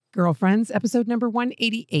Girlfriends, episode number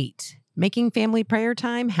 188, Making Family Prayer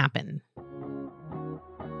Time Happen.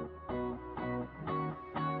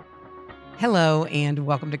 Hello and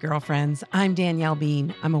welcome to Girlfriends. I'm Danielle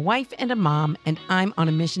Bean. I'm a wife and a mom, and I'm on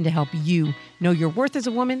a mission to help you know your worth as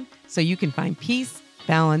a woman so you can find peace,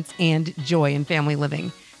 balance, and joy in family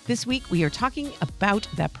living. This week, we are talking about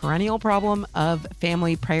that perennial problem of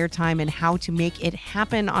family prayer time and how to make it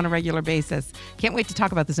happen on a regular basis. Can't wait to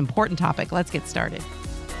talk about this important topic. Let's get started.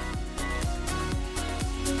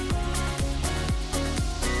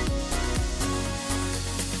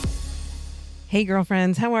 Hey,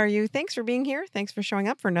 girlfriends, how are you? Thanks for being here. Thanks for showing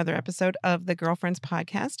up for another episode of the Girlfriends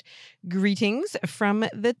Podcast. Greetings from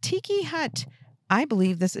the Tiki Hut. I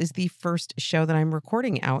believe this is the first show that I'm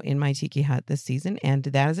recording out in my Tiki Hut this season, and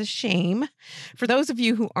that is a shame. For those of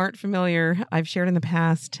you who aren't familiar, I've shared in the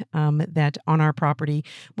past that on our property,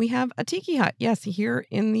 we have a Tiki Hut. Yes, here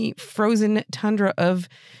in the frozen tundra of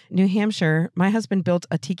New Hampshire, my husband built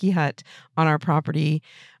a Tiki Hut on our property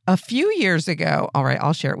a few years ago. All right,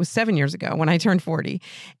 I'll share. It was 7 years ago when I turned 40.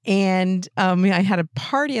 And I had a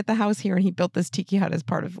party at the house here, and he built this Tiki Hut as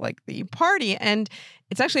part of like the party. And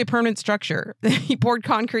it's actually a permanent structure. He poured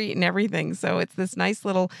concrete and everything. So it's this nice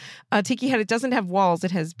little Tiki Hut. It doesn't have walls. It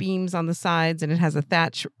has beams on the sides, and it has a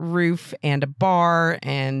thatch roof and a bar.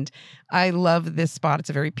 And I love this spot. It's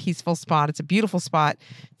a very peaceful spot. It's a beautiful spot.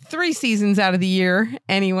 3 seasons out of the year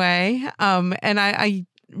anyway. And I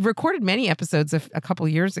recorded many episodes a couple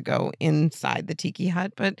years ago inside the Tiki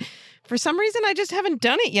Hut, but for some reason I just haven't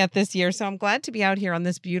done it yet this year. So I'm glad to be out here on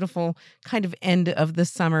this beautiful kind of end of the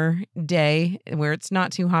summer day where it's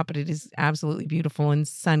not too hot, but it is absolutely beautiful and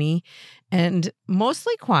sunny and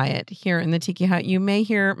mostly quiet here in the Tiki Hut. You may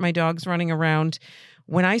hear my dogs running around.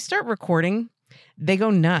 When I start recording, they go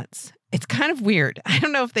nuts. It's kind of weird. I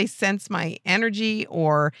don't know if they sense my energy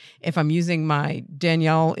or if I'm using my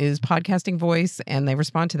Danielle is podcasting voice and they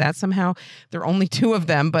respond to that somehow. There are only 2 of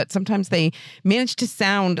them, but sometimes they manage to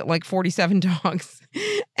sound like 47 dogs.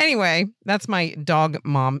 Anyway, that's my dog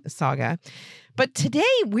mom saga. But today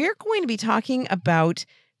we're going to be talking about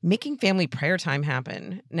making family prayer time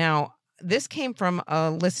happen. Now, this came from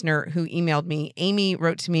a listener who emailed me. Amy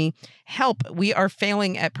wrote to me, "Help, we are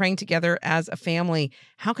failing at praying together as a family.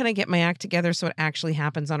 How can I get my act together so it actually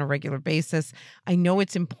happens on a regular basis? I know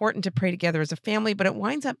it's important to pray together as a family, but it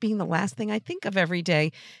winds up being the last thing I think of every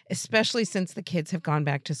day, especially since the kids have gone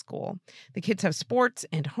back to school. The kids have sports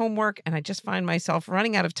and homework, and I just find myself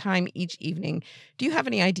running out of time each evening. Do you have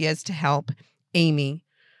any ideas to help? Amy."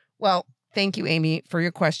 Well, thank you, Amy, for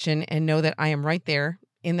your question, and know that I am right there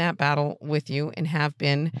in that battle with you and have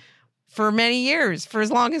been for many years. For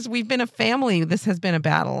as long as we've been a family, this has been a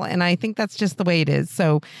battle. And I think that's just the way it is.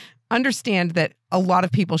 So understand that a lot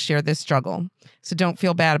of people share this struggle. So don't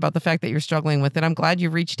feel bad about the fact that you're struggling with it. I'm glad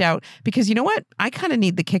you reached out because you know what? I kind of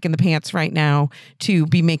need the kick in the pants right now to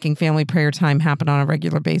be making family prayer time happen on a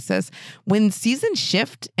regular basis. When seasons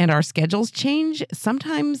shift and our schedules change,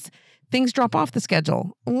 sometimes things drop off the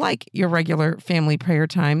schedule, like your regular family prayer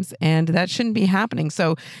times, and that shouldn't be happening.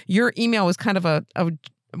 So your email was kind of a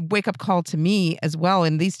wake-up call to me as well,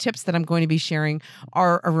 and these tips that I'm going to be sharing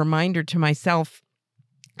are a reminder to myself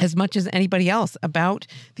as much as anybody else about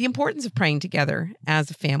the importance of praying together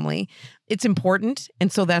as a family. It's important,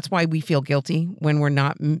 and so that's why we feel guilty when we're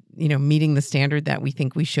not, meeting the standard that we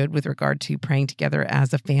think we should with regard to praying together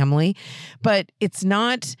as a family. But it's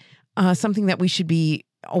not something that we should be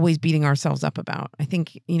always beating ourselves up about. I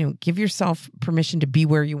think, give yourself permission to be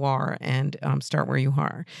where you are and start where you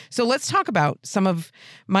are. So let's talk about some of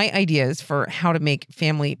my ideas for how to make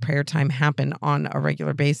family prayer time happen on a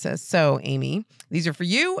regular basis. So, Amy, these are for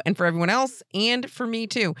you and for everyone else and for me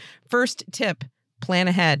too. First tip, plan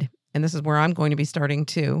ahead. And this is where I'm going to be starting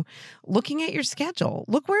too. Looking at your schedule.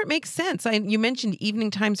 Look where it makes sense. You mentioned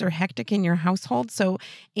evening times are hectic in your household. So,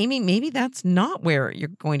 Amy, maybe that's not where you're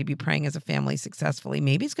going to be praying as a family successfully.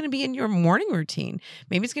 Maybe it's going to be in your morning routine.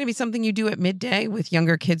 Maybe it's going to be something you do at midday with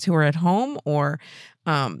younger kids who are at home or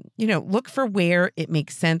look for where it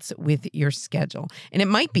makes sense with your schedule. And it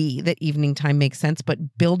might be that evening time makes sense,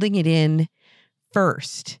 but building it in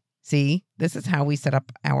first. See, this is how we set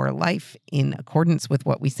up our life in accordance with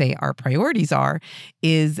what we say our priorities are,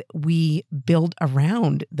 is we build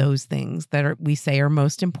around those things that we say are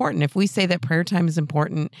most important. If we say that prayer time is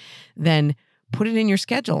important, then put it in your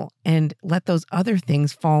schedule and let those other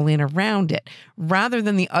things fall in around it rather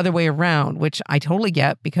than the other way around, which I totally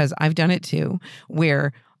get because I've done it too,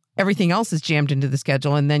 where everything else is jammed into the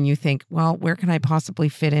schedule. And then you think, well, where can I possibly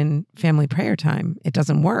fit in family prayer time? It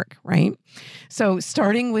doesn't work, right? So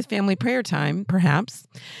starting with family prayer time, perhaps,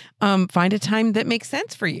 find a time that makes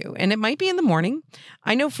sense for you. And it might be in the morning.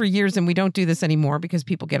 I know for years, and we don't do this anymore because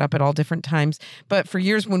people get up at all different times, but for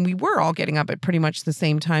years when we were all getting up at pretty much the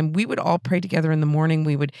same time, we would all pray together in the morning.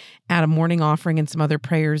 We would add a morning offering and some other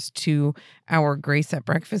prayers to our grace at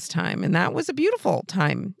breakfast time. And that was a beautiful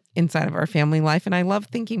time inside of our family life. And I love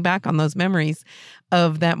thinking back on those memories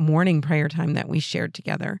of that morning prayer time that we shared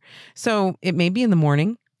together. So it may be in the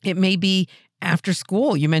morning. It may be after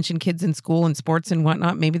school. You mentioned kids in school and sports and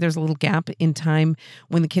whatnot. Maybe there's a little gap in time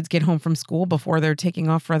when the kids get home from school before they're taking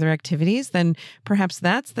off for other activities. Then perhaps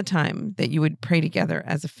that's the time that you would pray together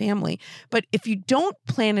as a family. But if you don't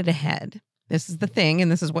plan it ahead, this is the thing,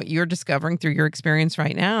 and this is what you're discovering through your experience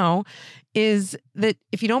right now, is that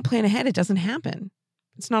if you don't plan ahead, it doesn't happen.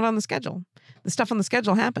 It's not on the schedule. The stuff on the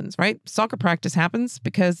schedule happens, right? Soccer practice happens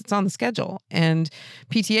because it's on the schedule, and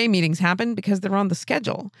PTA meetings happen because they're on the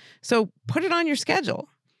schedule. So put it on your schedule.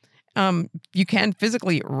 You can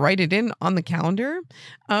physically write it in on the calendar,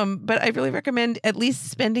 but I really recommend at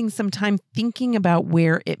least spending some time thinking about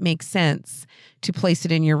where it makes sense to place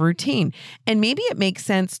it in your routine. And maybe it makes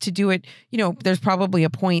sense to do it, there's probably a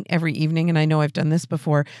point every evening, and I know I've done this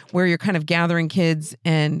before, where you're kind of gathering kids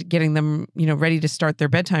and getting them, ready to start their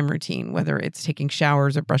bedtime routine, whether it's taking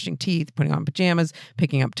showers or brushing teeth, putting on pajamas,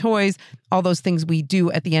 picking up toys, all those things we do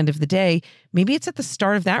at the end of the day. Maybe it's at the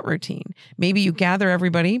start of that routine. Maybe you gather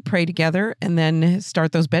everybody, pray together, and then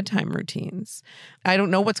start those bedtime routines. I don't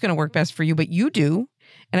know what's going to work best for you, but you do.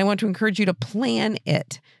 And I want to encourage you to plan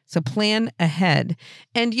it. So plan ahead.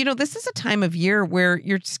 And, this is a time of year where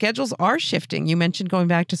your schedules are shifting. You mentioned going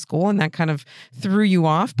back to school, and that kind of threw you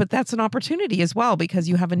off, but that's an opportunity as well, because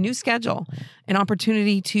you have a new schedule, an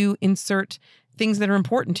opportunity to insert things that are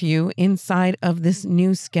important to you inside of this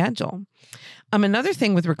new schedule. Another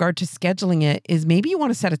thing with regard to scheduling it is maybe you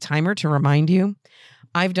want to set a timer to remind you.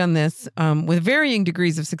 I've done this with varying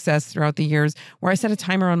degrees of success throughout the years, where I set a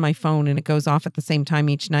timer on my phone and it goes off at the same time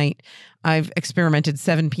each night. I've experimented.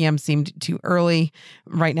 7 p.m. seemed too early.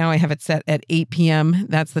 Right now I have it set at 8 p.m.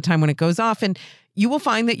 That's the time when it goes off. And you will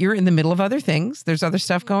find that you're in the middle of other things. There's other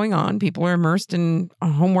stuff going on. People are immersed in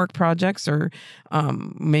homework projects, or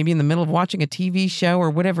maybe in the middle of watching a TV show or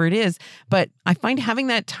whatever it is. But I find having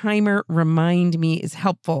that timer remind me is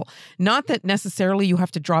helpful. Not that necessarily you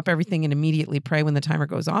have to drop everything and immediately pray when the timer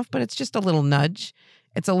goes off, but it's just a little nudge.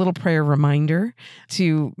 It's a little prayer reminder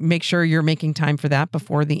to make sure you're making time for that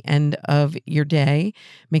before the end of your day,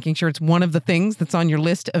 making sure it's one of the things that's on your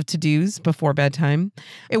list of to-dos before bedtime.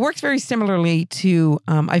 It works very similarly to,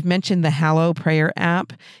 I've mentioned the Hallow prayer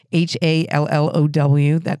app,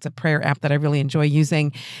 Hallow. That's a prayer app that I really enjoy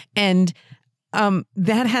using. And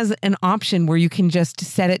that has an option where you can just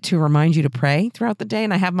set it to remind you to pray throughout the day.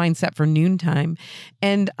 And I have mine set for noontime.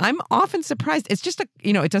 And I'm often surprised. It's just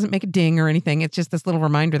it doesn't make a ding or anything. It's just this little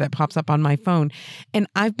reminder that pops up on my phone. And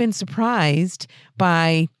I've been surprised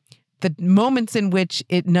by the moments in which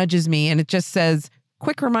it nudges me and it just says,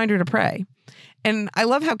 quick reminder to pray. And I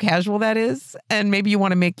love how casual that is. And maybe you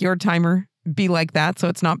want to make your timer be like that, so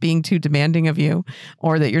it's not being too demanding of you,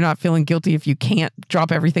 or that you're not feeling guilty if you can't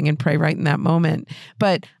drop everything and pray right in that moment.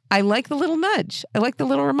 But I like the little nudge. I like the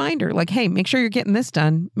little reminder, like, hey, make sure you're getting this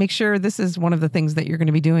done. Make sure this is one of the things that you're going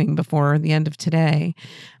to be doing before the end of today.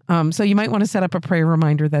 So you might want to set up a prayer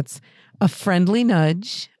reminder that's a friendly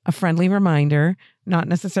nudge, a friendly reminder, not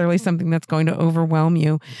necessarily something that's going to overwhelm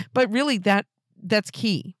you, but really that's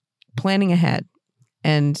key. Planning ahead.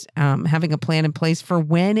 And having a plan in place for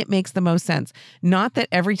when it makes the most sense. Not that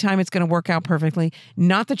every time it's going to work out perfectly.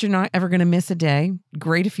 Not that you're not ever going to miss a day.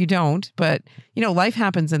 Great if you don't. But, life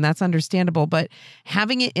happens and that's understandable. But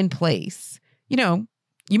having it in place, you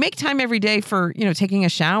make time every day for, taking a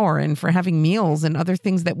shower and for having meals and other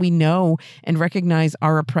things that we know and recognize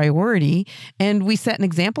are a priority. And we set an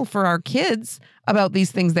example for our kids about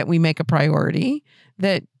these things that we make a priority,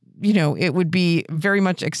 that it would be very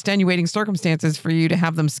much extenuating circumstances for you to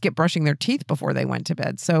have them skip brushing their teeth before they went to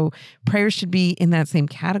bed. So prayers should be in that same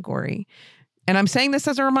category. And I'm saying this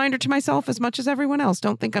as a reminder to myself as much as everyone else.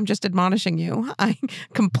 Don't think I'm just admonishing you. I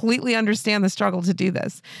completely understand the struggle to do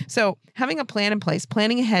this. So having a plan in place,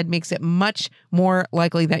 planning ahead, makes it much more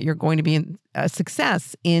likely that you're going to be a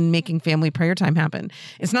success in making family prayer time happen.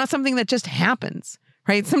 It's not something that just happens.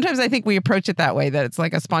 Right? Sometimes I think we approach it that way, that it's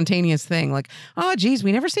like a spontaneous thing, like, oh, geez,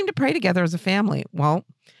 we never seem to pray together as a family. Well,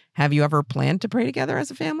 have you ever planned to pray together as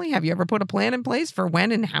a family? Have you ever put a plan in place for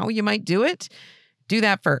when and how you might do it? Do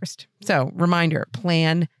that first. So, reminder,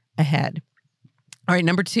 plan ahead. All right,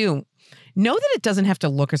 number 2 Know that it doesn't have to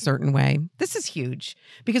look a certain way. This is huge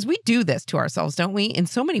because we do this to ourselves, don't we? In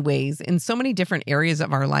so many ways, in so many different areas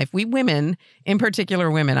of our life. We women, in particular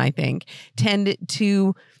women, I think, tend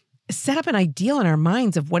to set up an ideal in our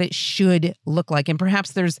minds of what it should look like. And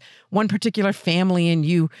perhaps there's one particular family and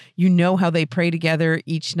you know how they pray together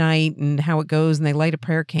each night and how it goes, and they light a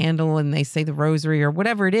prayer candle and they say the rosary or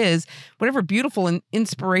whatever it is, whatever beautiful and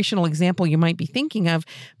inspirational example you might be thinking of.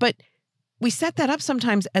 But we set that up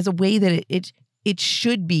sometimes as a way that it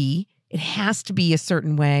should be. It has to be a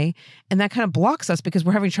certain way. And that kind of blocks us because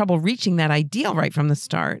we're having trouble reaching that ideal right from the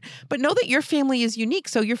start. But know that your family is unique.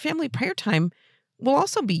 So your family prayer time will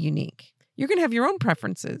also be unique. You're going to have your own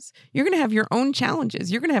preferences. You're going to have your own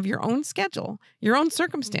challenges. You're going to have your own schedule, your own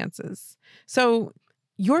circumstances. So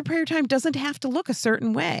your prayer time doesn't have to look a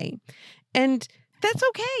certain way. And that's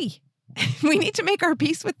okay. We need to make our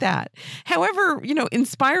peace with that. However,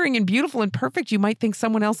 inspiring and beautiful and perfect you might think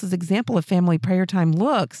someone else's example of family prayer time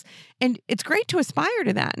looks. And it's great to aspire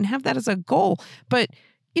to that and have that as a goal. But,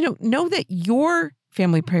 know that your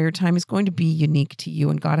family prayer time is going to be unique to you.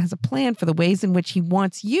 And God has a plan for the ways in which He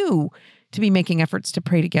wants you to be making efforts to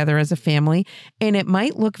pray together as a family. And it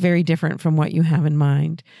might look very different from what you have in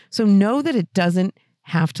mind. So know that it doesn't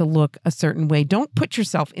have to look a certain way. Don't put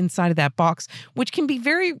yourself inside of that box, which can be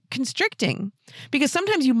very constricting because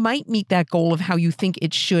sometimes you might meet that goal of how you think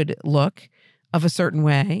it should look of a certain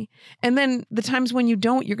way. And then the times when you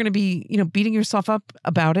don't, you're going to be, beating yourself up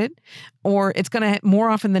about it, or it's going to more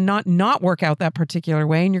often than not work out that particular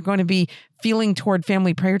way. And you're going to be feeling toward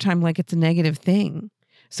family prayer time like it's a negative thing.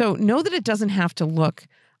 So know that it doesn't have to look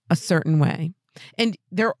a certain way. And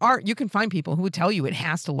you can find people who would tell you it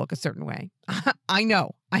has to look a certain way. I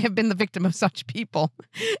know. I have been the victim of such people.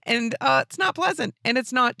 And it's not pleasant and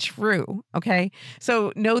it's not true. Okay.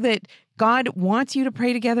 So know that God wants you to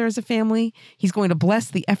pray together as a family. He's going to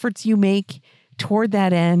bless the efforts you make toward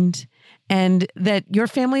that end, and that your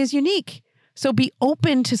family is unique. So be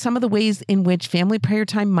open to some of the ways in which family prayer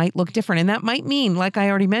time might look different. And that might mean, like I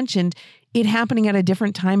already mentioned, it happening at a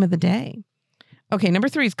different time of the day. Okay, number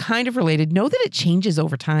 3 is kind of related. Know that it changes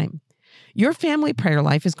over time. Your family prayer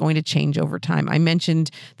life is going to change over time. I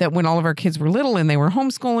mentioned that when all of our kids were little and they were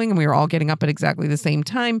homeschooling and we were all getting up at exactly the same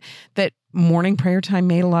time, that morning prayer time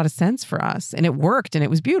made a lot of sense for us and it worked and it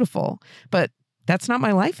was beautiful. But that's not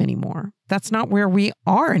my life anymore. That's not where we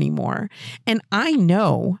are anymore. And I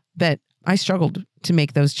know that I struggled to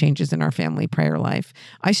make those changes in our family prayer life.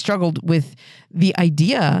 I struggled with the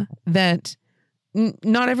idea that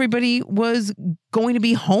not everybody was going to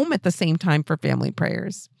be home at the same time for family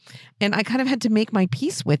prayers. And I kind of had to make my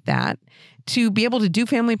peace with that to be able to do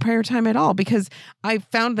family prayer time at all, because I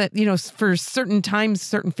found that, for certain times,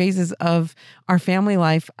 certain phases of our family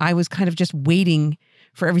life, I was kind of just waiting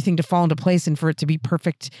for everything to fall into place and for it to be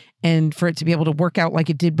perfect and for it to be able to work out like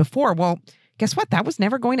it did before. Well, guess what? That was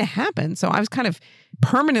never going to happen. So I was kind of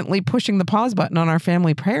permanently pushing the pause button on our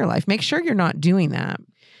family prayer life. Make sure you're not doing that.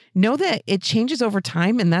 Know that it changes over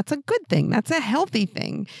time, and that's a good thing. That's a healthy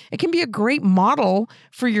thing. It can be a great model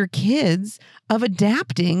for your kids of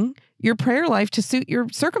adapting your prayer life to suit your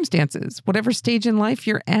circumstances, whatever stage in life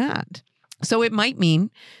you're at. So it might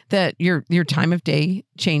mean that your time of day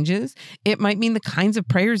changes. It might mean the kinds of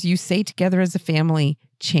prayers you say together as a family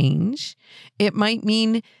change. It might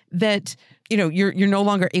mean that, you're no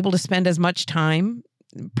longer able to spend as much time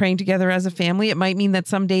praying together as a family. It might mean that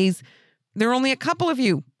some days there are only a couple of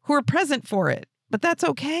you who are present for it, but that's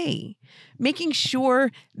okay. Making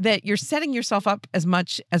sure that you're setting yourself up as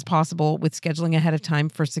much as possible with scheduling ahead of time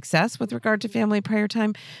for success with regard to family prayer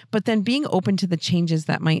time, but then being open to the changes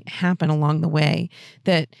that might happen along the way,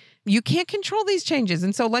 that you can't control these changes.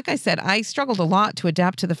 And so, like I said, I struggled a lot to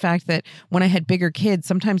adapt to the fact that when I had bigger kids,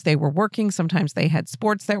 sometimes they were working, sometimes they had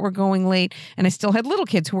sports that were going late, and I still had little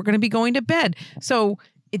kids who were going to be going to bed. So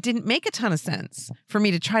it didn't make a ton of sense for me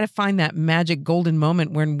to try to find that magic golden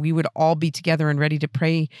moment when we would all be together and ready to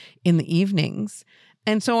pray in the evenings.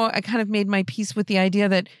 And so I kind of made my peace with the idea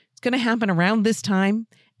that it's going to happen around this time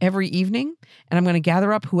every evening, and I'm going to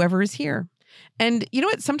gather up whoever is here. And you know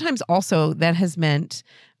what? Sometimes also that has meant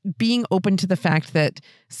being open to the fact that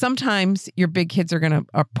sometimes your big kids are going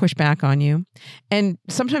to push back on you. And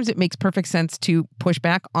sometimes it makes perfect sense to push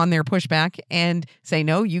back on their pushback and say,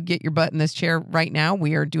 no, you get your butt in this chair right now.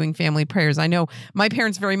 We are doing family prayers. I know my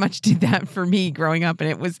parents very much did that for me growing up. And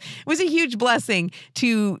it was a huge blessing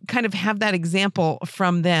to kind of have that example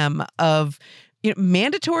from them of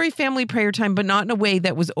mandatory family prayer time, but not in a way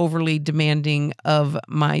that was overly demanding of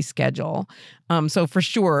my schedule. So for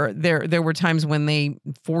sure, there were times when they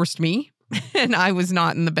forced me and I was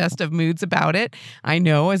not in the best of moods about it. I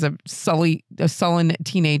know, as a sullen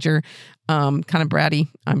teenager, kind of bratty,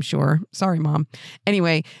 I'm sure. Sorry, Mom.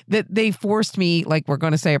 Anyway, that they forced me, like, we're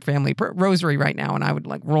going to say a family rosary right now. And I would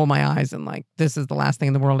like roll my eyes and like, this is the last thing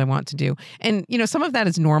in the world I want to do. And, some of that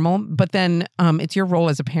is normal, but then it's your role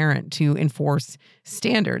as a parent to enforce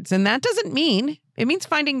standards. And that doesn't mean, it means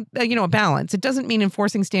finding, a balance. It doesn't mean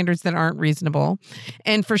enforcing standards that aren't reasonable.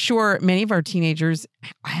 And for sure, many of our teenagers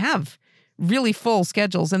have really full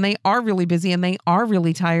schedules, and they are really busy, and they are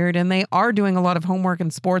really tired, and they are doing a lot of homework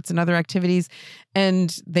and sports and other activities,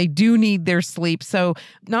 and they do need their sleep. So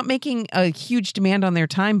not making a huge demand on their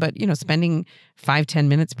time, but, spending 5-10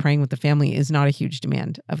 minutes praying with the family is not a huge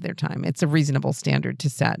demand of their time. It's a reasonable standard to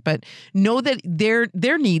set, but know that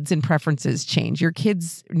their needs and preferences change. Your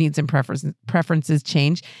kids' needs and preferences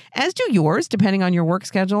change, as do yours, depending on your work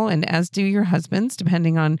schedule, and as do your husband's,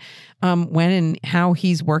 depending on when and how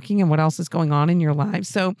he's working and what else is going on in your lives.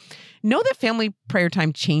 So know that family prayer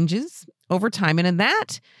time changes over time, and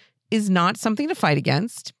that is not something to fight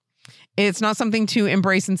against. It's not something to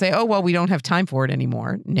embrace and say, oh, well, we don't have time for it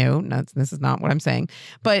anymore. No, this is not what I'm saying.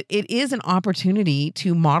 But it is an opportunity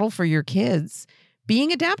to model for your kids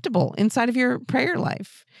being adaptable inside of your prayer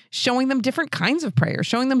life, showing them different kinds of prayer,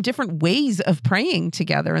 showing them different ways of praying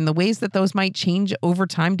together and the ways that those might change over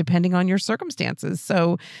time depending on your circumstances.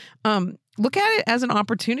 So look at it as an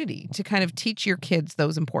opportunity to kind of teach your kids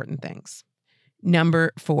those important things.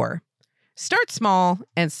 Number 4, start small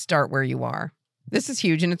and start where you are. This is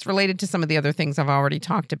huge, and it's related to some of the other things I've already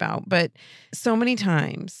talked about. But so many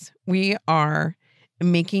times we are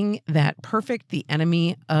making that perfect the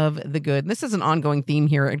enemy of the good. This is an ongoing theme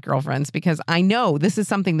here at Girlfriends, because I know this is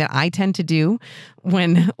something that I tend to do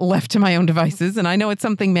when left to my own devices. And I know it's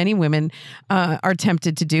something many women are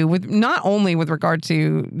tempted to do, with not only with regard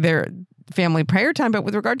to their family prayer time, but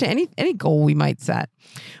with regard to any goal we might set.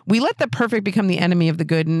 We let the perfect become the enemy of the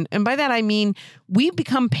good. And by that, I mean, we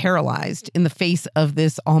become paralyzed in the face of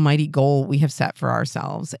this almighty goal we have set for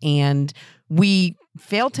ourselves. And we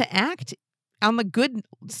fail to act on the good,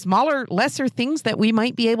 smaller, lesser things that we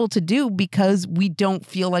might be able to do because we don't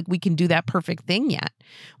feel like we can do that perfect thing yet.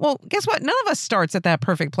 Well, guess what? None of us starts at that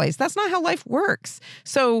perfect place. That's not how life works.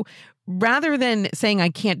 So rather than saying I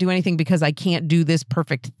can't do anything because I can't do this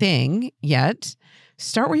perfect thing yet,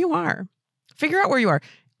 start where you are. Figure out where you are.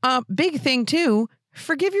 Big thing too,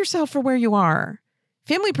 forgive yourself for where you are.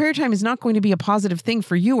 Family prayer time is not going to be a positive thing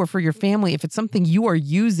for you or for your family if it's something you are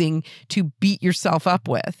using to beat yourself up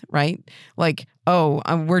with, right? Like, oh,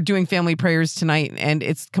 we're doing family prayers tonight and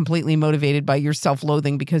it's completely motivated by your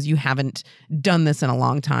self-loathing because you haven't done this in a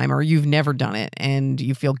long time or you've never done it and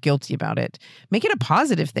you feel guilty about it. Make it a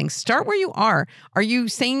positive thing. Start where you are. Are you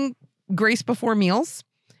saying grace before meals?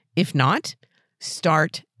 If not,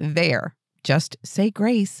 start there. Just say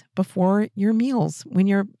grace before your meals when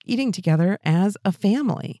you're eating together as a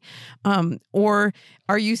family. Or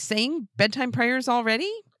are you saying bedtime prayers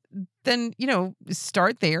already? Then,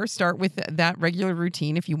 start there. Start with that regular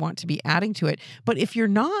routine if you want to be adding to it. But if you're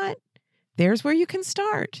not, there's where you can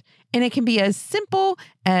start. And it can be as simple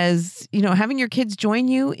as, having your kids join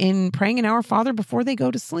you in praying an Our Father before they go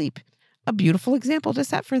to sleep. A beautiful example to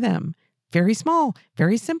set for them. Very small,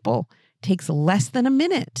 very simple. Takes less than a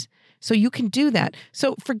minute. So you can do that.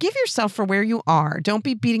 So forgive yourself for where you are. Don't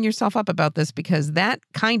be beating yourself up about this, because that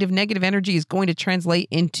kind of negative energy is going to translate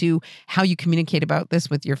into how you communicate about this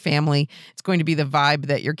with your family. It's going to be the vibe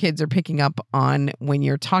that your kids are picking up on when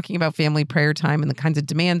you're talking about family prayer time and the kinds of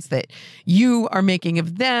demands that you are making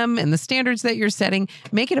of them and the standards that you're setting.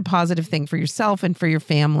 Make it a positive thing for yourself and for your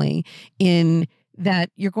family, in that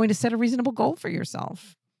you're going to set a reasonable goal for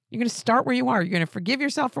yourself. You're going to start where you are. You're going to forgive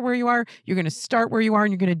yourself for where you are. You're going to start where you are,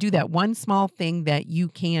 and you're going to do that one small thing that you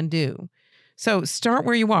can do. So start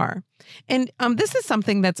where you are. And this is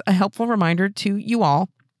something that's a helpful reminder to you all,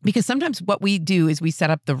 because sometimes what we do is we set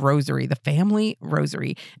up the rosary, the family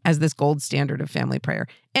rosary, as this gold standard of family prayer.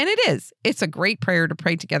 And it is. It's a great prayer to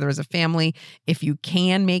pray together as a family. If you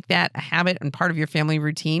can make that a habit and part of your family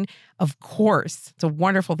routine, of course, it's a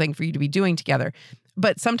wonderful thing for you to be doing together.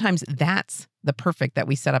 But sometimes that's the perfect that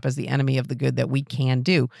we set up as the enemy of the good that we can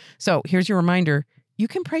do. So here's your reminder. You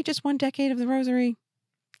can pray just one decade of the rosary.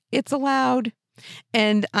 It's allowed.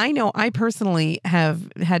 And I know I personally have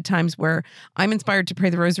had times where I'm inspired to pray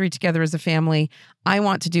the rosary together as a family. I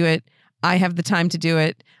want to do it. I have the time to do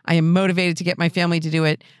it. I am motivated to get my family to do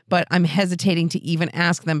it, but I'm hesitating to even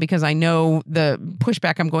ask them because I know the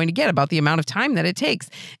pushback I'm going to get about the amount of time that it takes.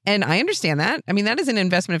 And I understand that. I mean, that is an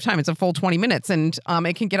investment of time. It's a full 20 minutes and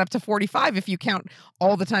it can get up to 45 if you count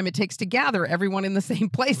all the time it takes to gather everyone in the same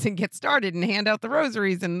place and get started and hand out the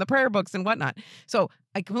rosaries and the prayer books and whatnot. So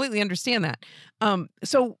I completely understand that.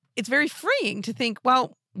 So it's very freeing to think,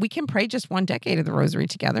 well, we can pray just one decade of the rosary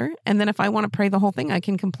together. And then if I want to pray the whole thing, I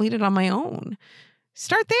can complete it on my own.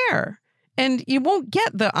 Start there. And you won't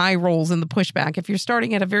get the eye rolls and the pushback if you're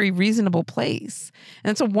starting at a very reasonable place.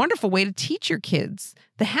 And it's a wonderful way to teach your kids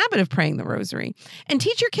the habit of praying the rosary and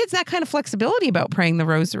teach your kids that kind of flexibility about praying the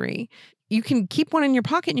rosary. You can keep one in your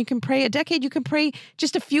pocket and you can pray a decade. You can pray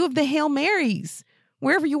just a few of the Hail Marys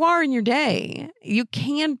wherever you are in your day. You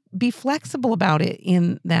can be flexible about it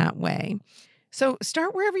in that way. So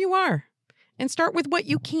start wherever you are and start with what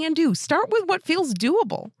you can do. Start with what feels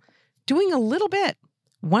doable. Doing a little bit.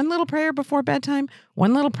 One little prayer before bedtime,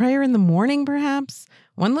 one little prayer in the morning, perhaps,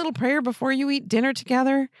 one little prayer before you eat dinner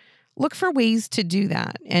together. Look for ways to do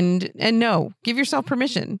that. And no, give yourself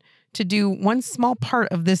permission to do one small part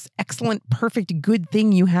of this excellent, perfect, good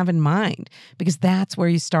thing you have in mind, because that's where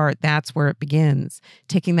you start. That's where it begins,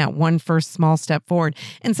 taking that one first small step forward.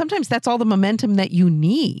 And sometimes that's all the momentum that you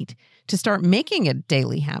need to start making a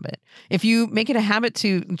daily habit. If you make it a habit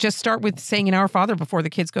to just start with saying an Our Father before the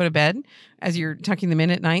kids go to bed, as you're tucking them in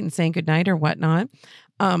at night and saying goodnight or whatnot,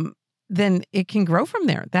 then it can grow from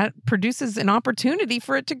there. That produces an opportunity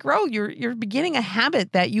for it to grow. You're beginning a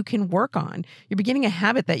habit that you can work on. You're beginning a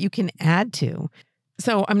habit that you can add to.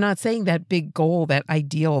 So I'm not saying that big goal, that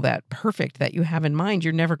ideal, that perfect that you have in mind,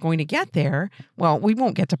 you're never going to get there. Well, we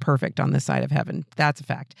won't get to perfect on this side of heaven. That's a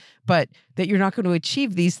fact. But that you're not going to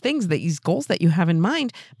achieve these things, these goals that you have in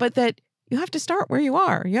mind, but that you have to start where you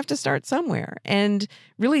are. You have to start somewhere. And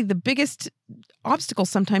really the biggest obstacle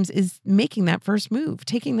sometimes is making that first move,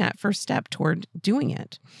 taking that first step toward doing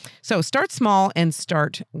it. So start small and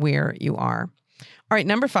start where you are. All right,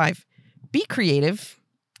 number 5, be creative.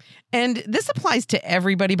 And this applies to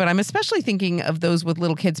everybody, but I'm especially thinking of those with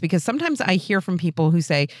little kids because sometimes I hear from people who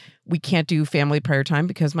say, we can't do family prayer time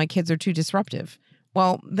because my kids are too disruptive.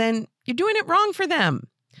 Well, then you're doing it wrong for them.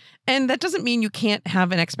 And that doesn't mean you can't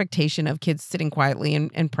have an expectation of kids sitting quietly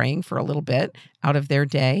and praying for a little bit out of their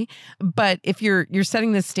day. But if you're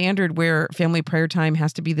setting this standard where family prayer time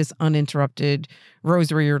has to be this uninterrupted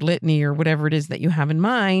rosary or litany or whatever it is that you have in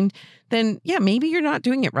mind, then yeah, maybe you're not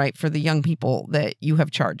doing it right for the young people that you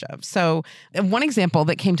have charge of. So one example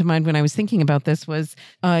that came to mind when I was thinking about this was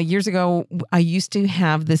years ago, I used to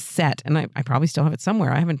have this set, and I probably still have it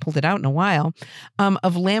somewhere. I haven't pulled it out in a while,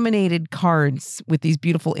 of laminated cards with these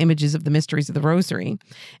beautiful images of the mysteries of the rosary.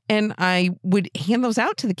 And I would hand those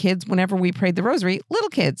out to the kids whenever we prayed the rosary, little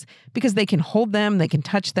kids, because they can hold them, they can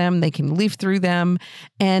touch them, they can leaf through them.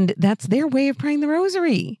 And that's their way of praying the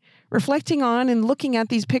rosary, reflecting on and looking at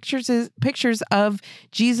these pictures of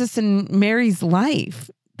Jesus and Mary's life.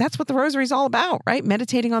 That's what the rosary is all about, right?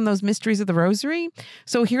 Meditating on those mysteries of the rosary.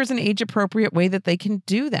 So here's an age-appropriate way that they can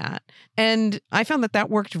do that. And I found that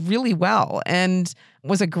worked really well and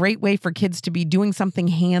was a great way for kids to be doing something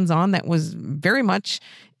hands-on that was very much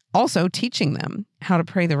also teaching them how to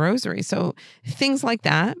pray the rosary. So things like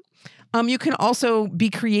that. You can also be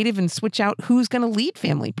creative and switch out who's going to lead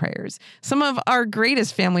family prayers. Some of our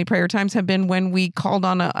greatest family prayer times have been when we called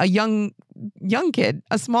on a young kid,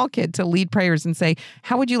 a small kid, to lead prayers and say,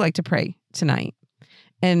 how would you like to pray tonight?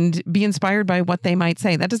 And be inspired by what they might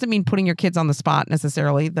say. That doesn't mean putting your kids on the spot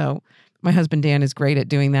necessarily, though. My husband, Dan, is great at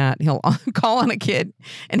doing that. He'll call on a kid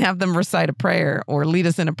and have them recite a prayer or lead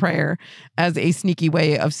us in a prayer as a sneaky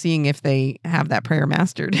way of seeing if they have that prayer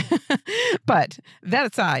mastered. But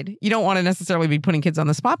that aside, you don't want to necessarily be putting kids on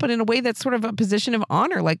the spot, but in a way that's sort of a position of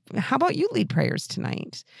honor. Like, how about you lead prayers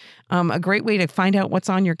tonight? A great way to find out what's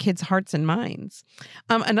on your kids' hearts and minds.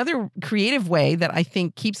 Another creative way that I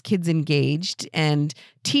think keeps kids engaged and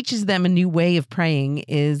teaches them a new way of praying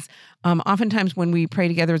is oftentimes when we pray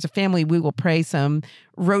together as a family, we will pray some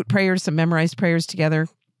rote prayers, some memorized prayers together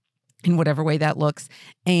in whatever way that looks.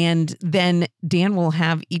 And then Dan will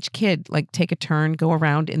have each kid take a turn, go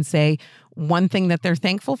around and say one thing that they're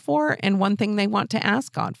thankful for and one thing they want to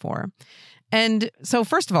ask God for. And so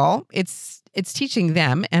first of all, it's teaching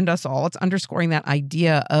them and us all, it's underscoring that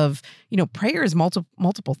idea of, prayer is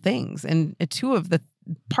multiple things. And two of the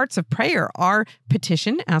parts of prayer are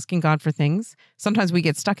petition, asking God for things. Sometimes we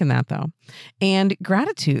get stuck in that though. And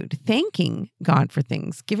gratitude, thanking God for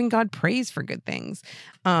things, giving God praise for good things.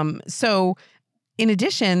 So in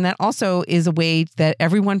addition, that also is a way that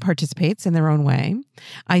everyone participates in their own way.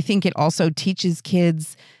 I think it also teaches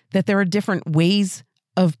kids that there are different ways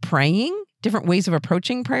of praying, different ways of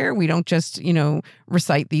approaching prayer. We don't just,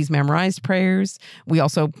 recite these memorized prayers. We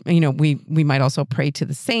also, we might also pray to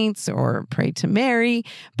the saints or pray to Mary,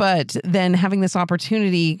 but then having this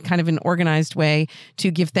opportunity kind of in an organized way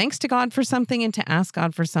to give thanks to God for something and to ask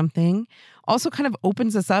God for something also kind of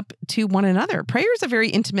opens us up to one another. Prayer is a very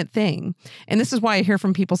intimate thing. And this is why I hear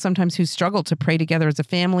from people sometimes who struggle to pray together as a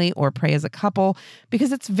family or pray as a couple,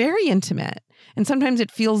 because it's very intimate. And sometimes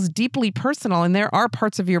it feels deeply personal. And there are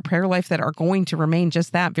parts of your prayer life that are going to remain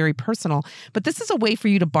just that, very personal. But this is a way for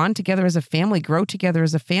you to bond together as a family, grow together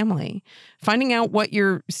as a family. Finding out what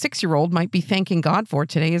your 6-year-old might be thanking God for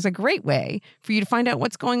today is a great way for you to find out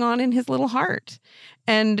what's going on in his little heart.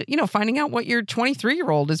 And, finding out what your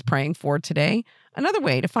 23-year-old is praying for today, another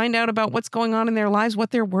way to find out about what's going on in their lives,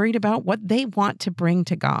 what they're worried about, what they want to bring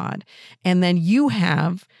to God. And then you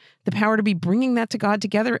have the power to be bringing that to God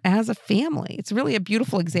together as a family. It's really a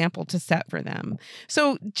beautiful example to set for them.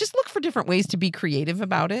 So just look for different ways to be creative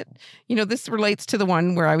about it. This relates to the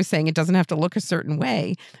one where I was saying it doesn't have to look a certain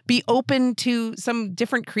way. Be open to some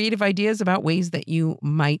different creative ideas about ways that you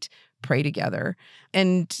might pray together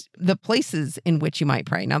and the places in which you might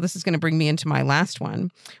pray. Now, this is going to bring me into my last one,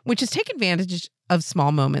 which is take advantage of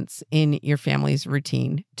small moments in your family's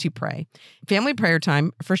routine to pray. Family prayer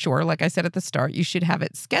time, for sure. Like I said at the start, you should have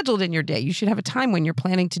it scheduled in your day. You should have a time when you're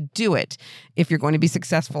planning to do it if you're going to be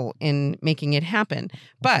successful in making it happen.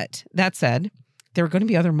 But that said, there are going to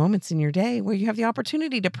be other moments in your day where you have the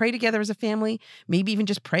opportunity to pray together as a family, maybe even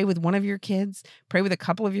just pray with one of your kids, pray with a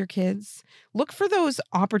couple of your kids. Look for those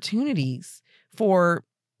opportunities for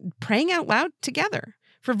praying out loud together,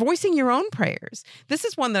 for voicing your own prayers. This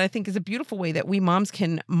is one that I think is a beautiful way that we moms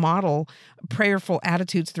can model prayerful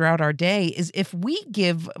attitudes throughout our day, is if we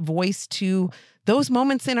give voice to those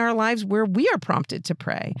moments in our lives where we are prompted to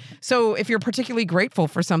pray. So if you're particularly grateful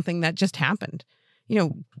for something that just happened,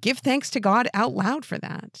 give thanks to God out loud for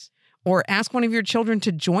that. Or ask one of your children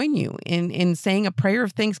to join you in saying a prayer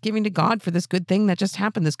of thanksgiving to God for this good thing that just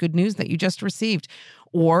happened, this good news that you just received.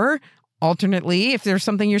 Or alternately, if there's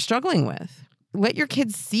something you're struggling with, let your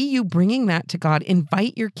kids see you bringing that to God.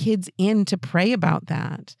 Invite your kids in to pray about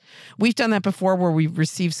that. We've done that before where we've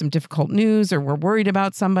received some difficult news or we're worried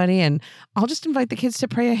about somebody, and I'll just invite the kids to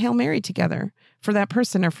pray a Hail Mary together for that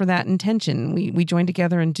person or for that intention. We join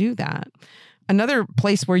together and do that. Another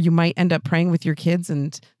place where you might end up praying with your kids,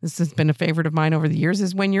 and this has been a favorite of mine over the years,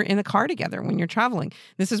 is when you're in a car together, when you're traveling.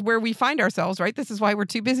 This is where we find ourselves, right? This is why we're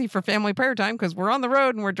too busy for family prayer time, because we're on the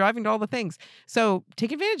road and we're driving to all the things. So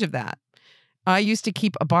take advantage of that. I used to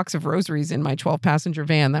keep a box of rosaries in my 12-passenger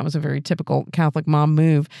van. That was a very typical Catholic mom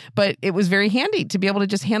move, but it was very handy to be able to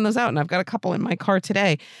just hand those out. And I've got a couple in my car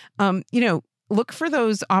today. Look for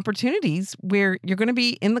those opportunities where you're going to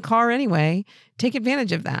be in the car anyway. Take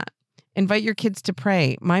advantage of that. Invite your kids to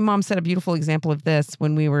pray. My mom set a beautiful example of this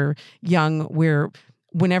when we were young, where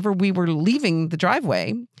whenever we were leaving the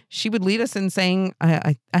driveway, she would lead us in saying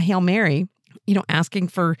a Hail Mary, asking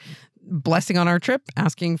for blessing on our trip,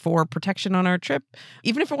 asking for protection on our trip,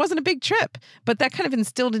 even if it wasn't a big trip. But that kind of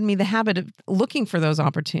instilled in me the habit of looking for those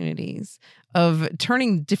opportunities, of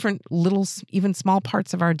turning different little, even small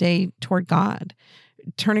parts of our day toward God,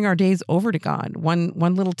 turning our days over to God, one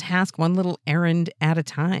little task, one little errand at a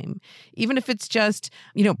time. Even if it's just,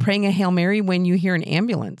 praying a Hail Mary when you hear an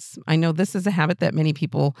ambulance. I know this is a habit that many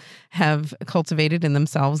people have cultivated in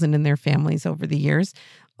themselves and in their families over the years.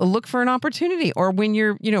 Look for an opportunity. Or when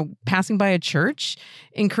you're, passing by a church,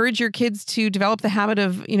 encourage your kids to develop the habit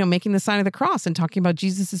of, making the sign of the cross and talking about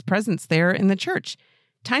Jesus's presence there in the church.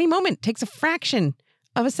 Tiny moment, takes a fraction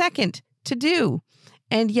of a second to do.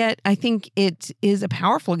 And yet I think it is a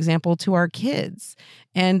powerful example to our kids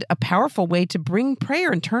and a powerful way to bring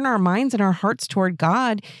prayer and turn our minds and our hearts toward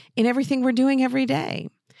God in everything we're doing every day.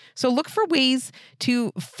 So look for ways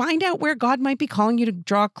to find out where God might be calling you to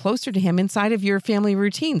draw closer to him inside of your family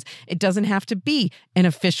routines. It doesn't have to be an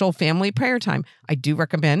official family prayer time. I do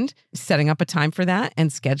recommend setting up a time for that and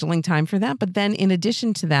scheduling time for that. But then in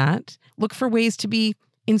addition to that, look for ways to be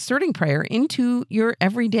inserting prayer into your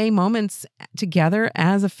everyday moments together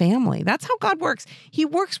as a family. That's how God works. He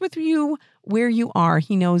works with you where you are.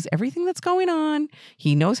 He knows everything that's going on.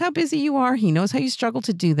 He knows how busy you are. He knows how you struggle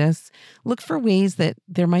to do this. Look for ways that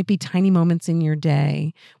there might be tiny moments in your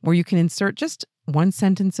day where you can insert just one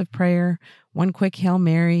sentence of prayer, one quick Hail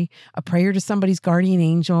Mary, a prayer to somebody's guardian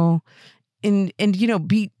angel, and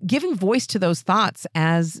be giving voice to those thoughts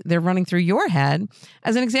as they're running through your head.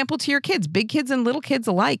 As an example to your kids, big kids and little kids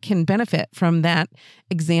alike can benefit from that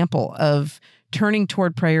example of turning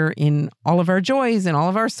toward prayer in all of our joys and all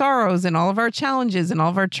of our sorrows and all of our challenges and all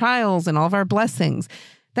of our trials and all of our blessings.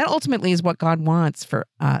 That ultimately is what God wants for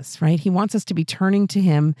us, right? He wants us to be turning to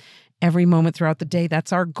him every moment throughout the day.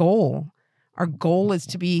 That's our goal. Our goal is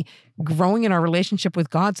to be growing in our relationship with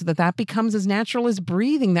God so that that becomes as natural as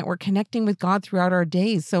breathing, that we're connecting with God throughout our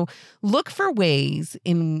days. So look for ways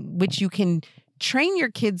in which you can train your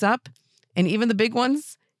kids up, and even the big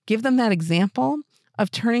ones, give them that example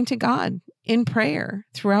of turning to God in prayer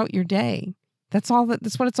throughout your day. That's what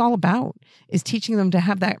it's all about, is teaching them to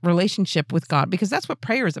have that relationship with God, because that's what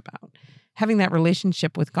prayer is about. Having that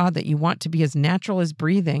relationship with God that you want to be as natural as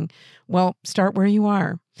breathing. Well, start where you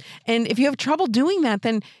are. And if you have trouble doing that,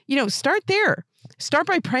 then, start there. Start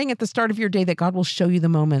by praying at the start of your day that God will show you the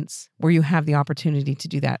moments where you have the opportunity to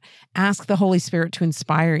do that. Ask the Holy Spirit to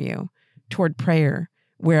inspire you toward prayer,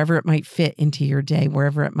 wherever it might fit into your day,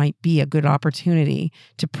 wherever it might be a good opportunity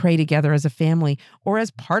to pray together as a family or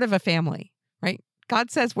as part of a family, right? God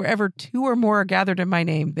says, wherever two or more are gathered in my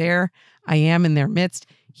name, there I am in their midst.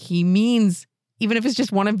 He means, even if it's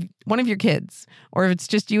just one of your kids, or if it's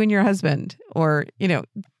just you and your husband, or,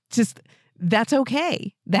 just that's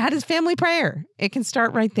okay. That is family prayer. It can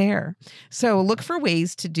start right there. So look for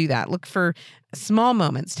ways to do that. Look for small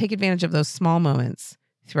moments. Take advantage of those small moments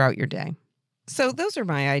throughout your day. So those are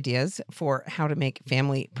my ideas for how to make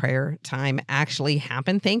family prayer time actually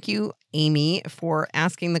happen. Thank you, Amy, for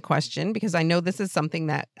asking the question, because I know this is something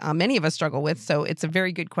that many of us struggle with. So it's a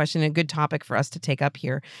very good question, and a good topic for us to take up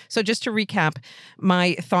here. So just to recap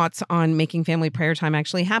my thoughts on making family prayer time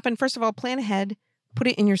actually happen. First of all, plan ahead. Put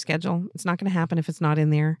it in your schedule. It's not going to happen if it's not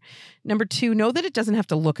in there. Number 2, know that it doesn't have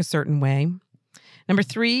to look a certain way. Number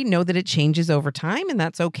 3, know that it changes over time, and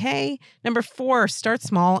that's okay. Number 4, start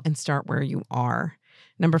small and start where you are.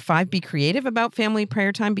 Number 5, be creative about family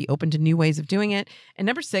prayer time. Be open to new ways of doing it. And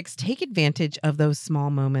number 6, take advantage of those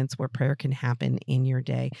small moments where prayer can happen in your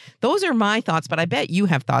day. Those are my thoughts, but I bet you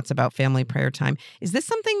have thoughts about family prayer time. Is this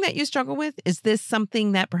something that you struggle with? Is this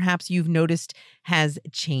something that perhaps you've noticed has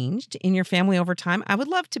changed in your family over time? I would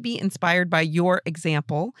love to be inspired by your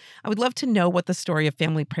example. I would love to know what the story of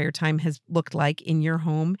family prayer time has looked like in your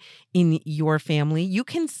home, in your family. You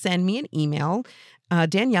can send me an email,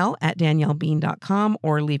 Danielle@daniellebean.com,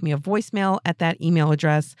 or leave me a voicemail at that email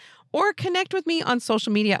address, or connect with me on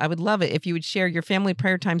social media. I would love it if you would share your family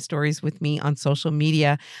prayer time stories with me on social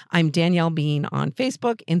media. I'm Danielle Bean on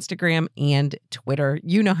Facebook, Instagram, and Twitter.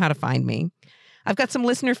 You know how to find me. I've got some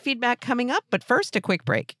listener feedback coming up, but first, a quick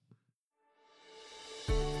break.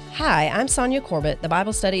 Hi, I'm Sonia Corbett, the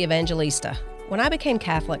Bible Study Evangelista. When I became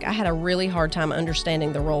Catholic, I had a really hard time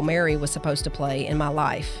understanding the role Mary was supposed to play in my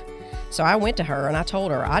life. So I went to her and I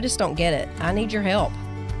told her, I just don't get it. I need your help.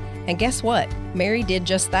 And guess what? Mary did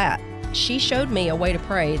just that. She showed me a way to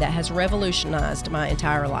pray that has revolutionized my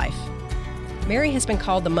entire life. Mary has been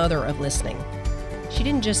called the mother of listening. She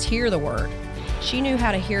didn't just hear the word. She knew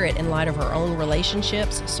how to hear it in light of her own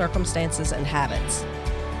relationships, circumstances, and habits.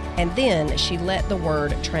 And then she let the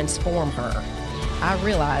word transform her. I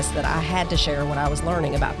realized that I had to share what I was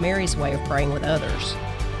learning about Mary's way of praying with others.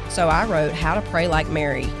 So I wrote How to Pray Like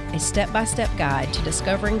Mary, a step-by-step guide to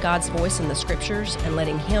discovering God's voice in the scriptures and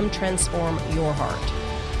letting Him transform your heart.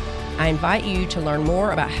 I invite you to learn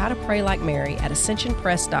more about how to pray like Mary at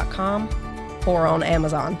ascensionpress.com or on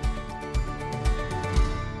Amazon.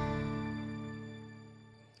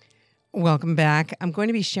 Welcome back. I'm going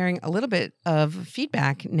to be sharing a little bit of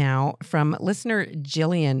feedback now from listener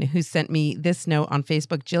Jillian, who sent me this note on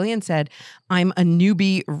Facebook. Jillian said, I'm a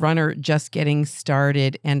newbie runner just getting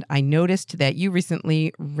started, and I noticed that you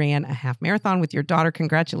recently ran a half marathon with your daughter.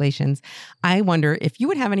 Congratulations. I wonder if you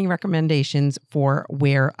would have any recommendations for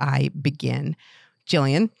where I begin.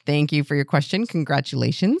 Jillian, thank you for your question.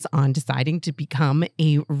 Congratulations on deciding to become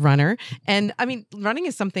a runner. And I mean, running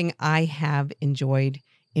is something I have enjoyed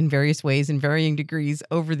in various ways, in varying degrees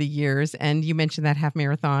over the years. And you mentioned that half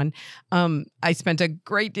marathon. I spent a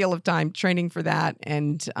great deal of time training for that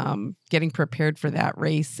and getting prepared for that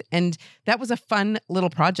race. And that was a fun little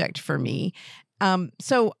project for me.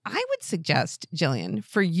 So I would suggest, Jillian,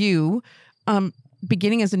 for you,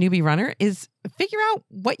 beginning as a newbie runner, is figure out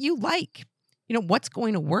what you like. What's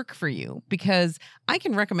going to work for you, because I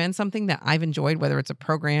can recommend something that I've enjoyed, whether it's a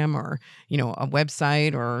program or, a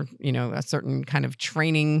website or, a certain kind of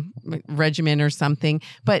training regimen or something,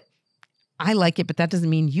 but I like it, but that doesn't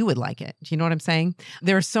mean you would like it. Do you know what I'm saying?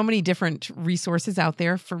 There are so many different resources out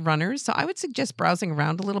there for runners. So I would suggest browsing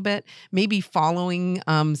around a little bit, maybe following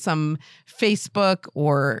some Facebook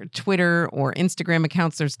or Twitter or Instagram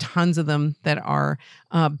accounts. There's tons of them that are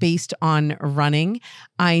based on running.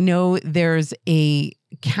 I know there's a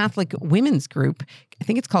Catholic women's group. I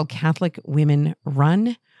think it's called Catholic Women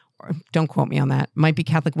Run don't quote me on that. Might be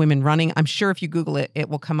Catholic Women Running. I'm sure if you Google it, it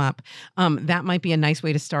will come up. That might be a nice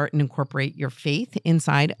way to start and incorporate your faith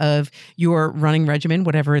inside of your running regimen,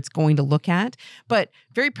 whatever it's going to look at. But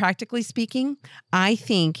very practically speaking, I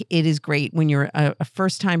think it is great when you're a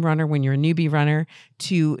first-time runner, when you're a newbie runner,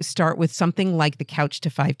 to start with something like the Couch to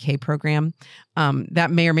 5K program.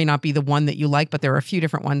 That may or may not be the one that you like, but there are a few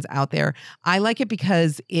different ones out there. I like it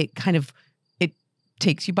because it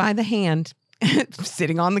takes you by the hand,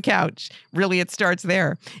 sitting on the couch. Really, it starts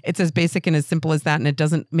there. It's as basic and as simple as that, and it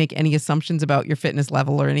doesn't make any assumptions about your fitness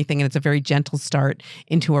level or anything, and it's a very gentle start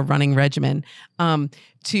into a running regimen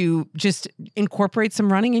to just incorporate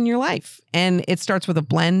some running in your life. And it starts with a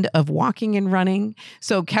blend of walking and running.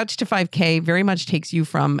 So Couch to 5K very much takes you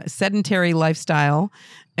from sedentary lifestyle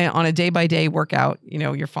on a day-by-day workout,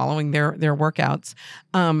 you're following their workouts,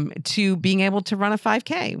 to being able to run a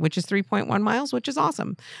 5K, which is 3.1 miles, which is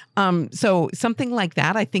awesome. So something like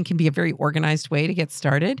that, I think, can be a very organized way to get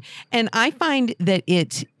started. And I find that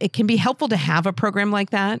it can be helpful to have a program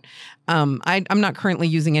like that. I'm not currently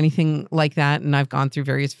using anything like that, and I've gone through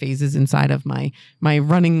various phases inside of my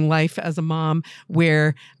running life as a mom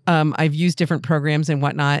where I've used different programs and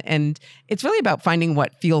whatnot, and it's really about finding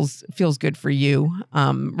what feels good for you.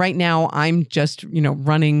 Right now, I'm just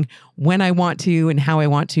running when I want to and how I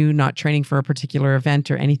want to, not training for a particular event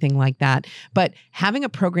or anything like that. But having a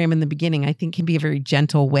program in the beginning, I think, can be a very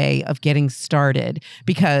gentle way of getting started,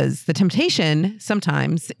 because the temptation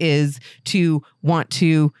sometimes is to want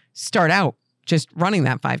to start out just running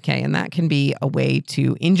that 5K. And that can be a way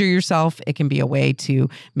to injure yourself. It can be a way to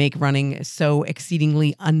make running so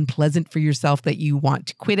exceedingly unpleasant for yourself that you want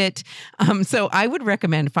to quit it. So I would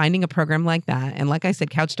recommend finding a program like that. And like I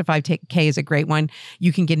said, Couch to 5K is a great one.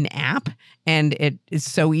 You can get an app, and it is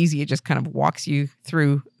so easy. It just kind of walks you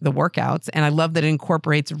through the workouts. And I love that it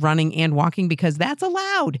incorporates running and walking, because that's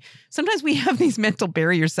allowed. Sometimes we have these mental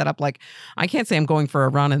barriers set up, like, I can't say I'm going for a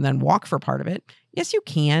run and then walk for part of it. Yes, you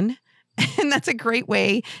can. And that's a great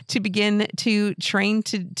way to begin to train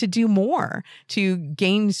to do more, to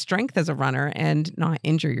gain strength as a runner and not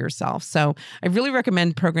injure yourself. So I really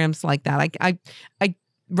recommend programs like that. I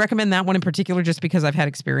recommend that one in particular just because I've had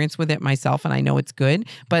experience with it myself and I know it's good,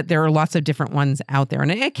 but there are lots of different ones out there and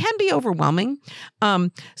it can be overwhelming.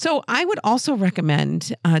 So I would also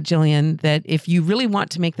recommend, Jillian, that if you really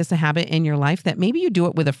want to make this a habit in your life, that maybe you do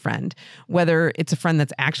it with a friend, whether it's a friend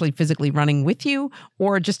that's actually physically running with you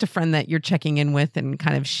or just a friend that you're checking in with and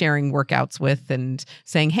kind of sharing workouts with and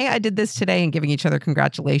saying, hey, I did this today, and giving each other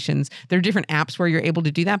congratulations. There are different apps where you're able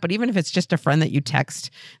to do that, but even if it's just a friend that you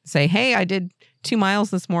text, say, hey, I did 2 miles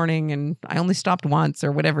this morning and I only stopped once,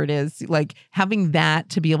 or whatever it is, like having that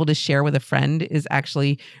to be able to share with a friend is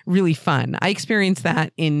actually really fun. I experienced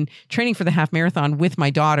that in training for the half marathon with my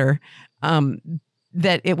daughter,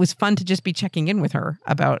 that it was fun to just be checking in with her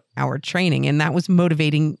about our training. And that was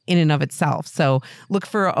motivating in and of itself. So look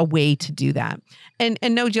for a way to do that. And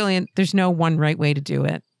no, Jillian, there's no one right way to do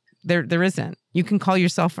it. There isn't. You can call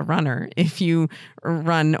yourself a runner if you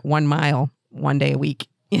run 1 mile 1 day a week.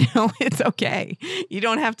 It's okay. You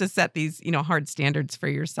don't have to set these, hard standards for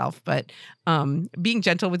yourself, but being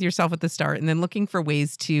gentle with yourself at the start and then looking for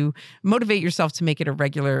ways to motivate yourself to make it a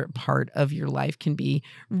regular part of your life can be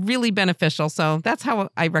really beneficial. So that's how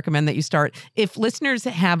I recommend that you start. If listeners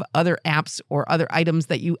have other apps or other items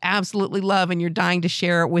that you absolutely love and you're dying to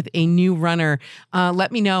share with a new runner,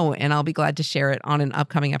 let me know and I'll be glad to share it on an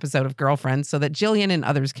upcoming episode of Girlfriends so that Jillian and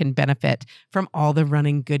others can benefit from all the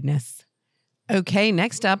running goodness. Okay,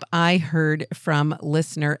 next up, I heard from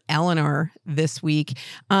listener Eleanor this week.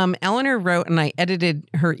 Eleanor wrote, and I edited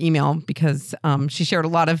her email because she shared a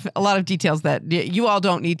lot of details that you all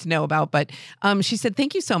don't need to know about. But she said,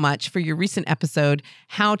 "Thank you so much for your recent episode,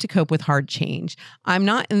 How to Cope with Hard Change. I'm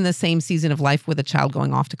not in the same season of life with a child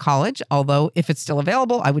going off to college, although if it's still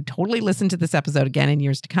available, I would totally listen to this episode again in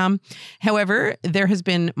years to come. However, there has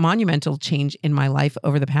been monumental change in my life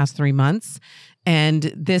over the past 3 months.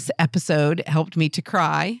 And this episode helped me to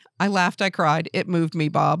cry. I laughed, I cried. It moved me,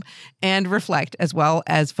 Bob, and reflect as well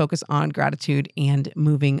as focus on gratitude and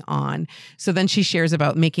moving on." So then she shares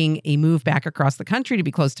about making a move back across the country to be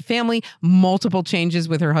close to family, multiple changes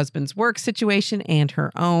with her husband's work situation and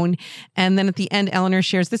her own. And then at the end, Eleanor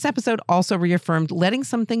shares, "This episode also reaffirmed letting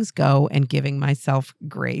some things go and giving myself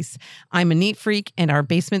grace. I'm a neat freak and our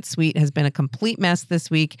basement suite has been a complete mess this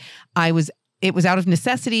week. I was It was out of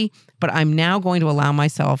necessity, but I'm now going to allow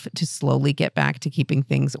myself to slowly get back to keeping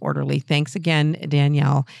things orderly. Thanks again,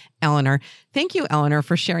 Danielle. Eleanor. Thank you, Eleanor,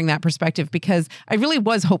 for sharing that perspective, because I really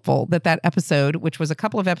was hopeful that that episode, which was a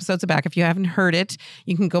couple of episodes back, if you haven't heard it,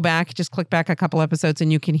 you can go back, just click back a couple episodes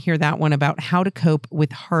and you can hear that one about how to cope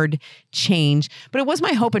with hard change. But it was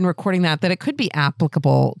my hope in recording that it could be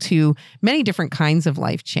applicable to many different kinds of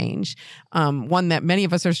life change. One that many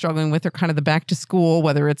of us are struggling with are kind of the back to school,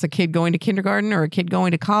 whether it's a kid going to kindergarten or a kid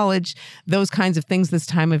going to college, those kinds of things this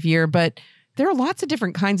time of year. But there are lots of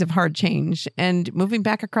different kinds of hard change, and moving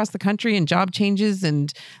back across the country and job changes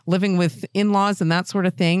and living with in-laws and that sort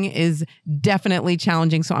of thing is definitely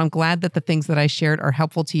challenging. So I'm glad that the things that I shared are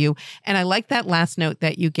helpful to you. And I like that last note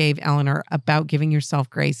that you gave, Eleanor, about giving yourself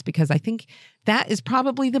grace, because I think that is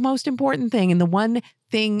probably the most important thing. And the one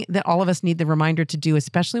thing that all of us need the reminder to do,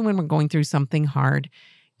 especially when we're going through something hard,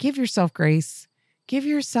 give yourself grace, give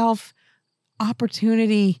yourself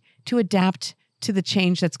opportunity to adapt to the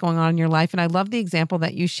change that's going on in your life. And I love the example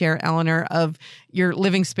that you share, Eleanor, of your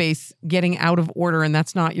living space getting out of order, and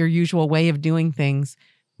that's not your usual way of doing things.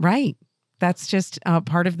 Right. That's just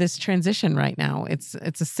part of this transition right now. It's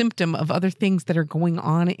a symptom of other things that are going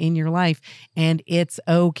on in your life. And it's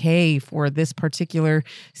okay for this particular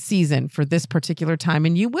season, for this particular time.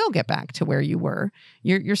 And you will get back to where you were.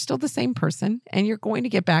 You're still the same person, and you're going to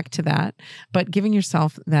get back to that. But giving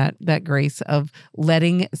yourself that grace of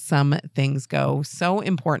letting some things go. So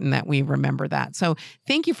important that we remember that. So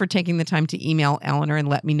thank you for taking the time to email Eleanor and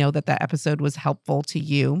let me know that that episode was helpful to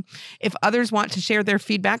you. If others want to share their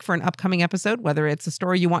feedback for an upcoming episode, whether it's a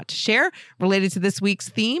story you want to share related to this week's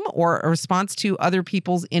theme or a response to other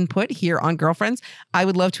people's input here on Girlfriends, I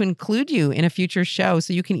would love to include you in a future show.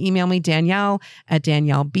 So you can email me,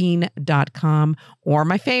 Danielle@daniellebean.com, or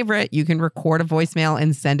my favorite, you can record a voicemail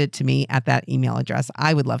and send it to me at that email address.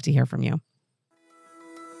 I would love to hear from you.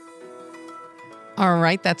 All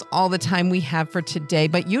right, that's all the time we have for today,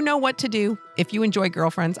 but you know what to do. If you enjoy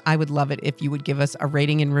Girlfriends, I would love it if you would give us a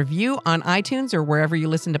rating and review on iTunes or wherever you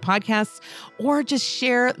listen to podcasts, or just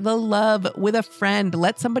share the love with a friend.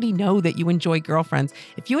 Let somebody know that you enjoy Girlfriends.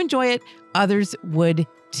 If you enjoy it, others would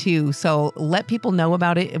too. So let people know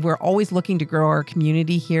about it. We're always looking to grow our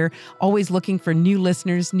community here, always looking for new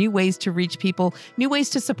listeners, new ways to reach people, new ways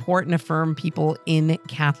to support and affirm people in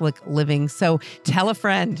Catholic living. So tell a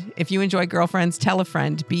friend. If you enjoy Girlfriends, tell a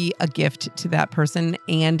friend. Be a gift to that person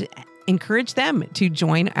and encourage them to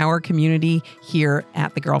join our community here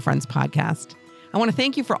at the Girlfriends Podcast. I want to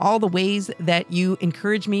thank you for all the ways that you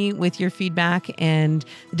encourage me with your feedback and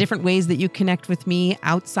the different ways that you connect with me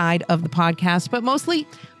outside of the podcast. But mostly,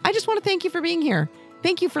 I just want to thank you for being here.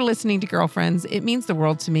 Thank you for listening to Girlfriends. It means the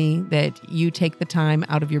world to me that you take the time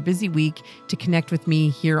out of your busy week to connect with me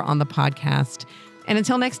here on the podcast. And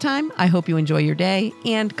until next time, I hope you enjoy your day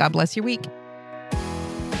and God bless your week.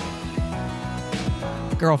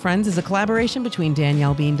 Girlfriends is a collaboration between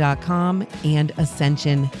DanielleBean.com and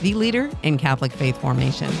Ascension, the leader in Catholic faith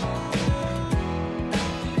formation.